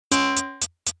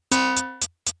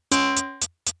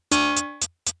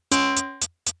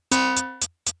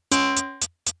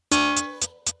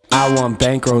I want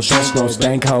bankroll, trust no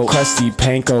stanko, crusty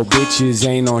panko, bitches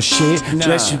ain't on shit.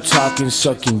 Unless you talking,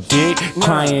 sucking dick,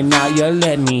 crying out, you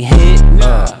let me hit.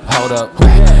 Hold up, who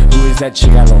is that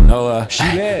chick? I don't know her.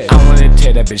 I wanna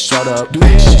tear that bitch straight up.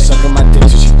 She sucking my dick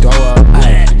till she throw up.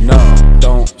 No,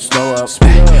 don't slow up. You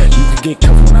can get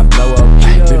covered when I blow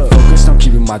up. Been focused on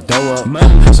keeping my dough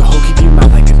up. So ho, keep your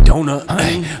mouth like a donut.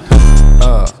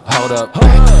 Hold up,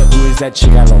 who is that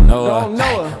chick? I don't know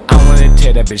her. I wanna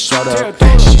tear that bitch straight up.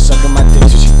 She sucking my dick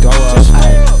till she throw up.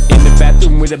 In the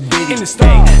bathroom with a bitty.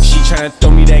 She tryna throw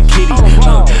me that kitty.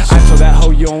 I told that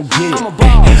hoe you don't get it.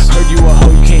 Heard you a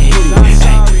hoe, you can't hit it.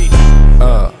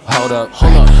 Hold up,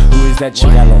 who is that chick?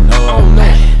 I don't know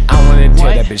her. I wanna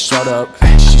tear that bitch straight up.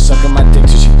 She sucking my dick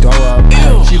till she throw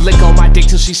up. She lick on my dick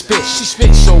till she spit. She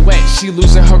spit so wet, she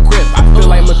losing her grip. I feel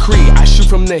like McCree, I shoot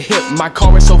from the hip. My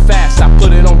car is so fast, I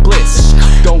put it on blitz.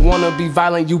 Don't wanna be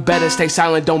violent, you better stay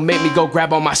silent. Don't make me go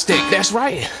grab on my stick. That's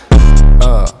right.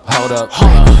 Hold up,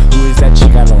 who is that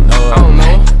chick? I don't know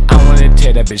her. I wanna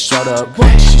tear that bitch straight up.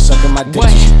 She sucking my dick till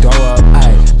she throw up.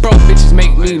 Broke bitches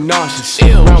make me nauseous.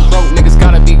 Round broke niggas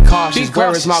gotta be cautious.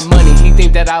 Where is my money? He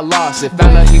think that I lost it.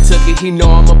 Found out he took it, he know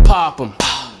I'ma pop him.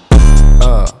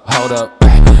 Hold up,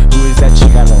 who is that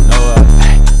chick? I don't know her.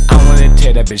 I wanna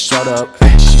tear that bitch straight up.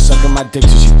 She sucking my dick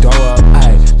till she throw up.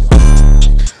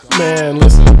 Man,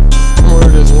 listen, I'm over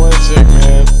this one chick,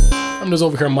 man. I'm just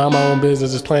over here minding my own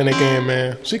business, just playing the game,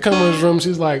 man. She come in this room,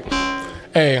 she's like,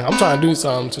 hey, I'm trying to do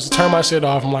something. Just turn my shit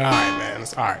off. I'm like, alright, man,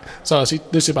 it's alright. So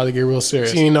this shit about to get real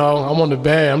serious. You know, I'm on the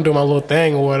bed, I'm doing my little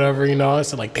thing or whatever, you know. I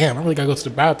said like, damn, I really gotta go to the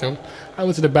bathroom. I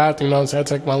went to the bathroom, you know, so I had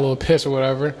to take my little piss or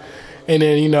whatever. And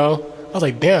then, you know, I was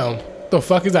like, damn, the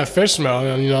fuck is that fish smell?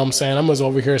 You know what I'm saying? I'm just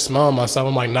over here smelling myself.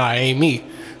 I'm like, nah, it ain't me.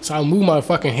 So I move my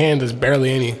fucking hand, there's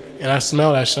barely any. And I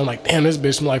smell that shit. I'm like, damn, this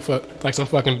bitch smell like some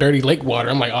fucking dirty lake water.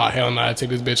 I'm like, oh, hell no, I take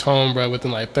this bitch home, bro,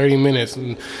 within like 30 minutes.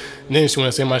 And then she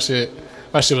wanna say my shit.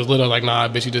 My shit was lit up like, nah,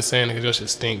 bitch, you just saying it because your shit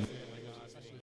stink.